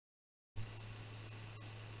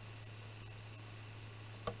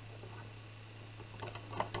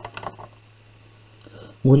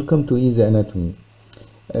Welcome to Easy Anatomy.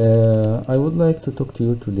 I would like to talk to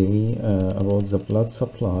you today about the blood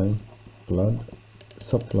supply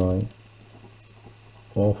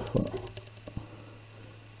of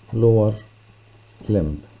lower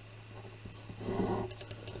limb.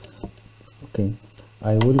 Okay,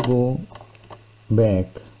 I will go back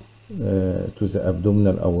to the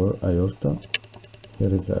abdominal aorta.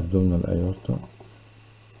 Here is the abdominal aorta,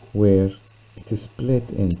 where it is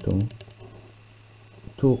split into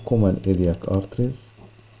two common iliac arteries,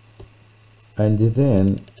 and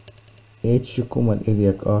then each common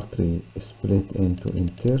iliac artery is split into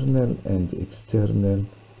internal and external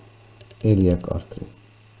iliac artery.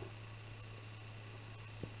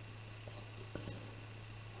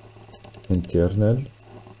 Internal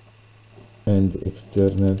and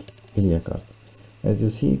external iliac artery. As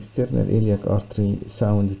you see, external iliac artery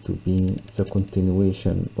sound to be the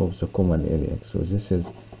continuation of the common iliac. So this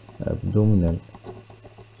is abdominal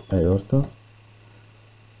aorta.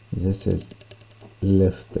 This is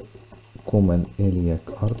left common iliac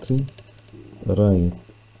artery, right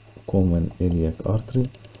common iliac artery,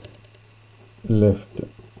 left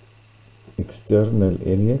external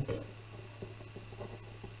iliac,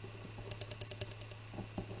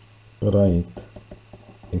 right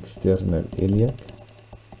external iliac,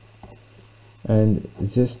 and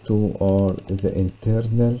these two are the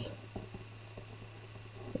internal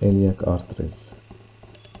iliac arteries.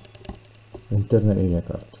 Internal iliac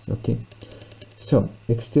arteries. Okay, so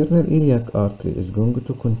external iliac artery is going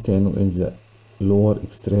to continue in the lower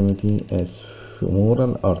extremity as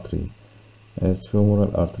femoral artery,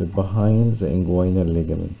 behind the inguinal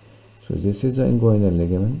ligament. So this is the inguinal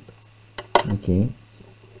ligament. Okay,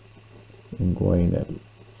 inguinal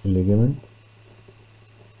ligament,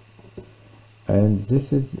 and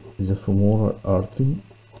this is the femoral artery.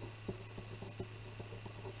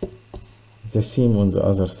 The seam on the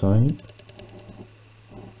other side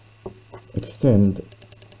extend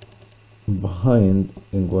behind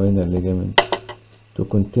inguinal ligament to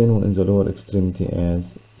continue in the lower extremity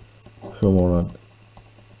as femoral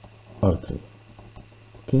artery.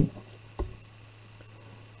 Okay,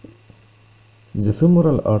 the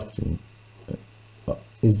femoral artery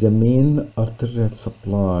is the main arterial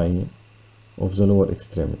supply of the lower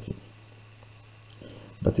extremity,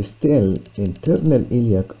 but still internal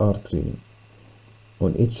iliac artery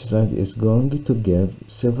on each side is going to give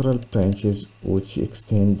several branches which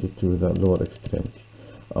extend to the lower extremity.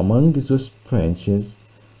 Among those branches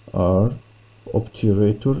are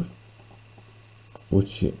Obturator,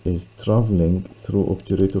 which is traveling through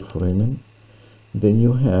Obturator foramen. Then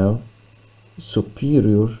you have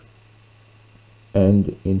superior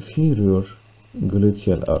and inferior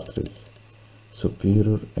gluteal arteries.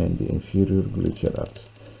 Superior and inferior gluteal arteries.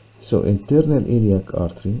 So internal iliac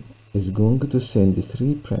artery is going to send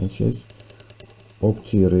three branches: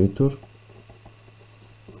 Obturator,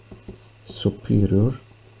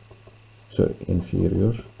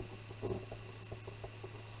 inferior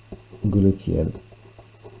gluteal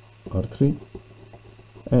artery,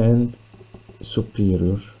 and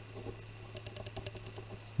superior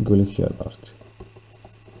gluteal artery.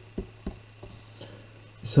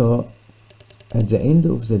 So at the end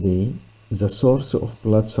of the day, the source of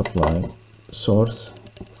blood supply,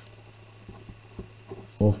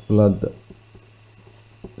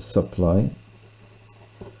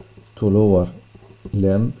 to lower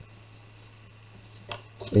limb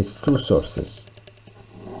is two sources: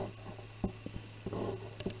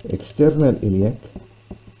 external iliac,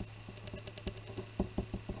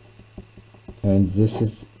 and this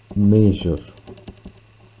is major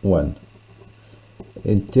one;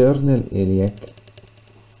 internal iliac,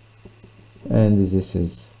 and this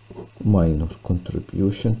is minor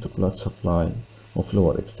contribution to blood supply of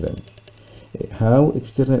lower extremity. How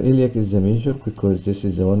external iliac is the major? Because this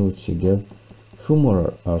is the one which give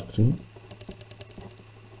femoral artery,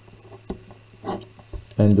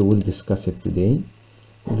 and we'll discuss it today.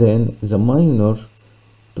 Then the minor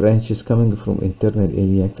branches coming from internal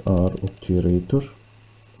iliac are Obturator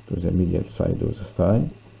to the medial side of the thigh,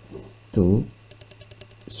 to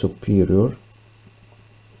superior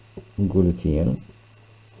gluteal,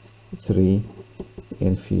 3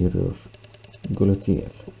 inferior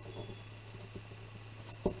gluteal.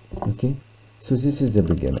 Okay, so this is the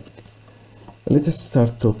beginning. Let us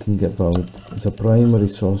start talking about the primary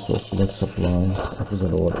source of blood supply of the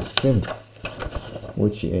lower extremity,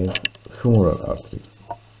 which is femoral artery.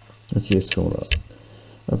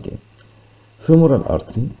 Okay, femoral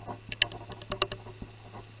artery,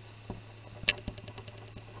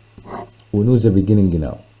 we know the beginning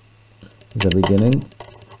now. The beginning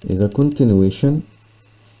is a continuation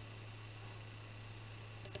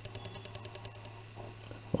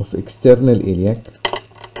external iliac.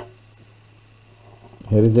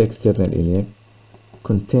 Here is the external iliac,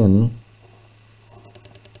 contain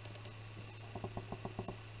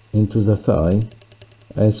into the thigh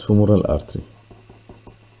as femoral artery.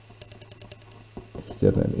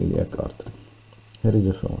 External iliac artery. Here is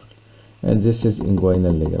the femoral, and this is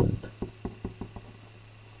inguinal ligament.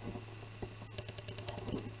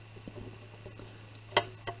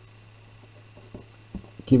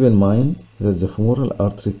 Keep in mind that the femoral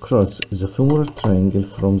artery crosses the femoral triangle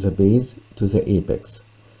from the base to the apex.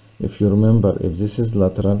 If you remember, if this is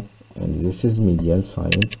lateral and this is medial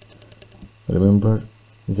side, remember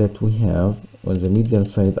that we have on the medial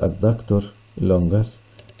side adductor longus,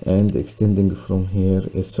 and extending from here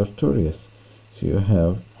is sartorius. So you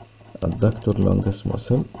have adductor longus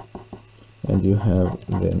muscle and you have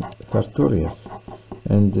then sartorius,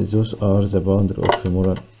 and those are the boundary of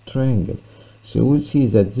femoral triangle. So you will see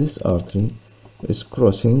that this artery is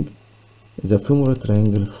crossing the femoral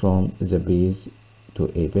triangle from the base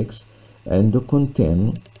to apex and to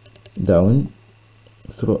contain down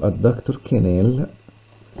through adductor canal,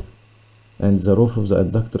 and the roof of the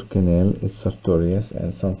adductor canal is sartorius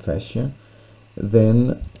and some fascia,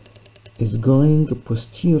 then is going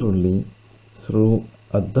posteriorly through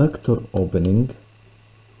adductor opening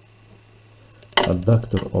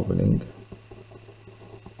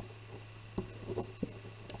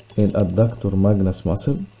in adductor magnus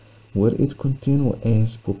muscle, where it continues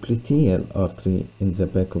as popliteal artery in the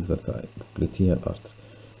back of the thigh, popliteal artery.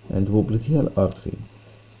 And popliteal artery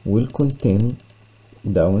will contain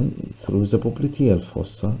down through the popliteal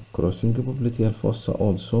fossa, crossing the popliteal fossa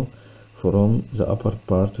also from the upper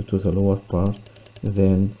part to the lower part,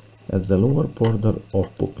 then at the lower border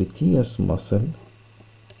of popliteus muscle,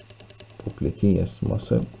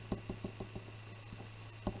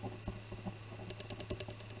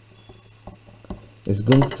 is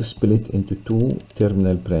going to split into two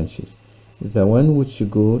terminal branches, the one which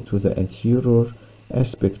go to the anterior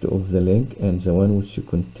aspect of the leg and the one which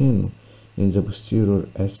continue in the posterior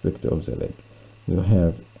aspect of the leg. You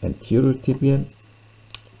have anterior tibial,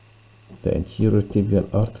 the anterior tibial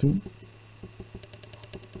artery,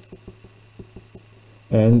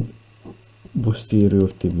 and posterior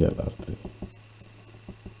tibial artery.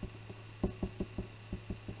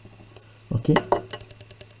 Okay,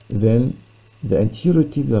 then the anterior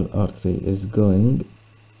tibial artery is going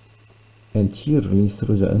anteriorly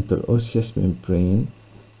through the interosseous membrane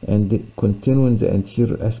and continuing the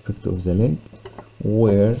anterior aspect of the leg,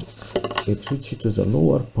 where it reaches to the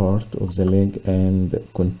lower part of the leg and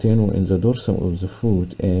continue in the dorsum of the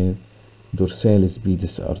foot and dorsalis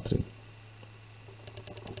pedis artery.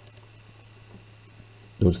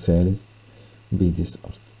 Dorsalis pedis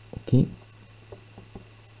artery. Okay,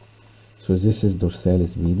 so this is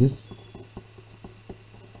dorsalis pedis.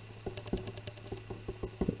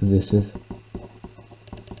 This is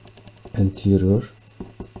anterior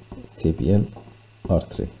tibial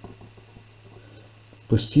artery.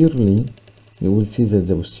 Posteriorly, you will see that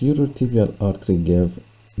the posterior tibial artery gives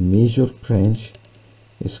major branch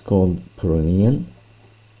is called peroneal,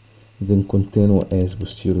 then continue as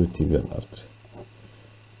posterior tibial artery.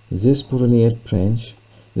 This peroneal branch,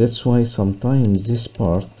 that's why sometimes this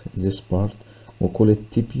part we call it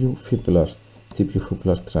tibiofibular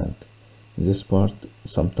trunk. This part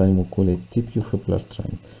sometimes we call it tibiofibular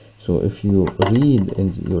trunk. So if you read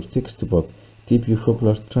in your textbook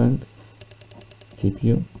tibiofibular trunk,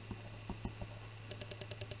 tibiofibular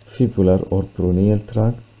or peroneal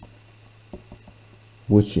trunk,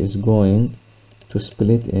 which is going to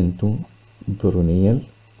split into peroneal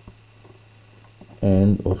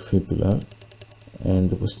and or fibular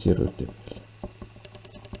and posterior tibial.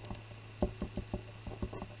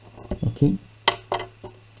 Okay,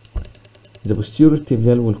 the posterior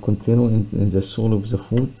tibial will continue in the sole of the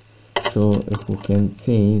foot. So if we can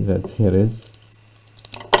see that here is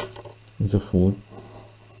the foot,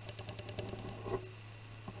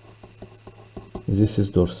 this is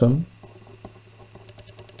dorsum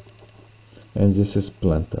and this is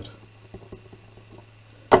plantar.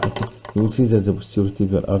 Okay. You will see that the posterior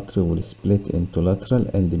tibial artery will split into lateral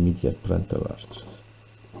and medial plantar arteries.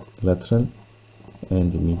 Lateral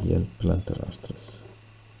and medial plantar arteries.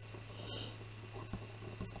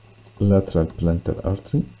 Lateral plantar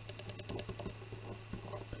artery,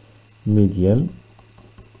 medial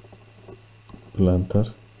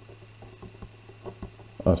plantar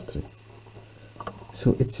artery.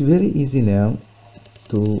 So it's very easy now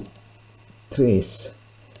to trace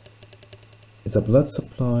the blood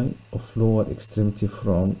supply of lower extremity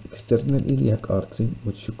from external iliac artery,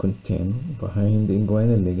 which you contain behind the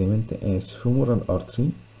inguinal ligament, as femoral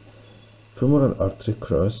artery. Femoral artery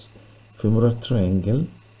cross femoral triangle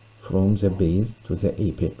from the base to the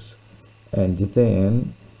apex, and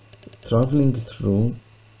then traveling through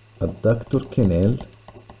adductor canal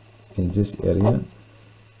in this area,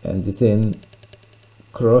 and then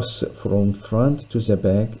cross from front to the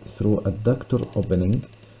back through adductor opening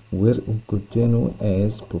where it continue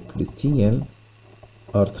as popliteal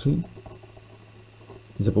artery.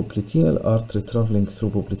 The popliteal artery traveling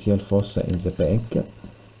through popliteal fossa in the back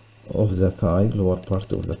of the thigh, lower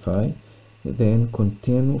part of the thigh, then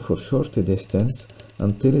continue for short distance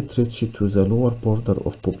until it reaches to the lower border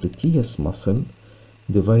of popliteus muscle,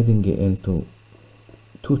 dividing into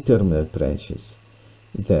two terminal branches,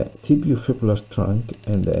 the tibiofibular trunk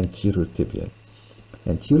and the anterior tibial.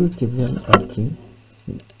 Anterior tibial artery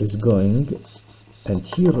is going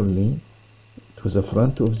anteriorly to the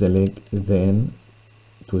front of the leg, then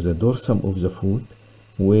to the dorsum of the foot,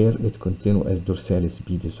 where it continues as dorsalis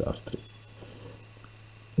pedis artery.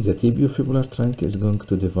 The tibiofibular trunk is going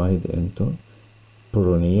to divide into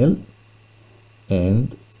peroneal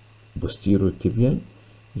and posterior tibial.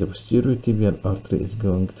 The posterior tibial artery is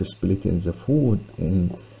going to split in the foot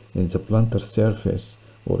in the plantar surface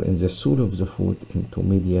or in the sole of the foot into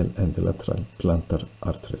medial and lateral plantar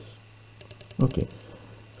arteries. Okay,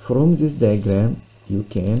 from this diagram you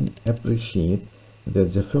can appreciate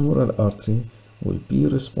that the femoral artery will be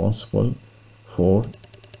responsible for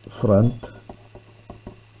front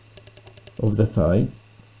of the thigh,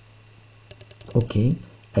 okay,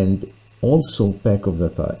 and also back of the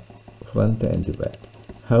thigh, front and back.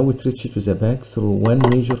 How it reaches to the back? Through one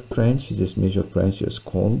major branch. This major branch is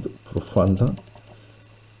called profunda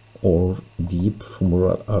or deep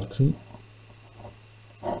femoral artery.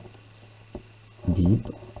 Deep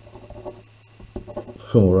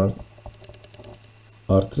femoral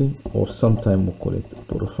artery, or sometimes we call it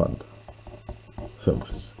profunda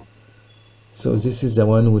femoris. So this is the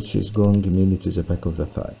one which is going mainly to the back of the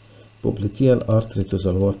thigh. Popliteal artery to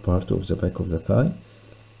the lower part of the back of the thigh,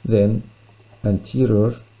 then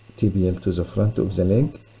anterior tibial to the front of the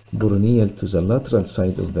leg, peroneal to the lateral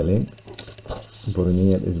side of the leg.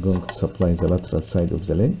 Peroneal is going to supply the lateral side of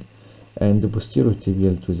the leg, and the posterior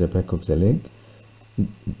tibial to the back of the leg.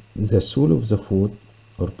 The sole of the foot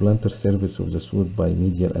or plantar surface of the foot by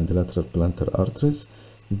medial and lateral plantar arteries.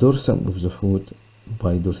 Dorsum of the foot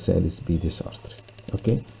by dorsalis pedis artery.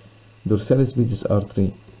 Okay, dorsalis pedis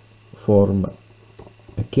artery form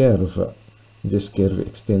a curve. This curve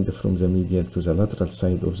extends from the medial to the lateral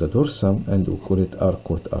side of the dorsum, and we call it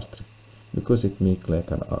arcuate artery because it makes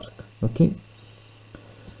like an arc. Okay,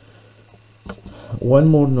 one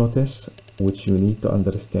more notice which you need to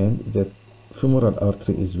understand, that femoral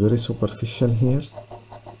artery is very superficial here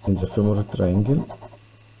in the femoral triangle.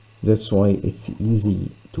 That's why it's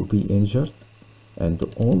easy to be injured, and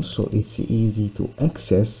also it's easy to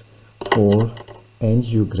access for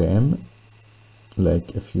angiogram.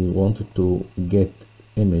 Like if you wanted to get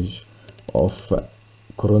image of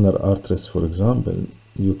coronary arteries, for example,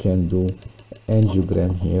 you can do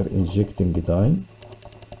angiogram here, injecting dye,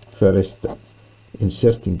 first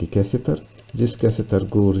inserting a catheter. This catheter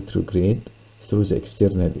go retrograde through the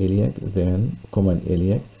external iliac, then common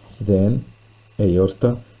iliac, then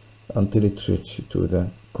aorta, until it reaches to the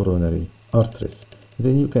coronary arteries.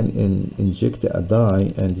 Then you can inject a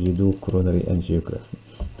dye and you do coronary angiography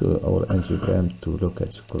or angiogram to look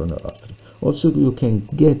at the coronary artery. Also, you can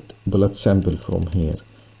get blood sample from here,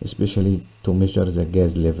 especially to measure the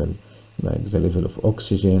gas level, like the level of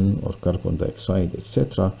oxygen or carbon dioxide,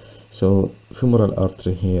 etc. So femoral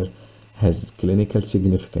artery here has clinical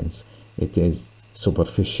significance. It is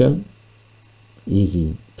superficial,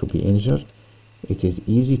 easy to be injured. It is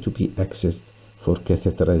easy to be accessed for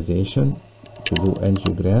catheterization, to do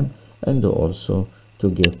angiogram, and also to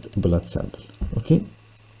get blood sample. Okay,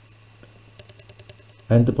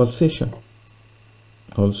 and the pulsation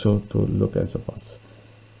also to look at the pulse.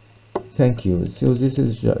 Thank you. So this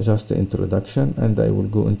is just the introduction, and I will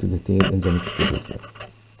go into detail in the next video.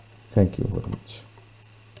 Thank you very much.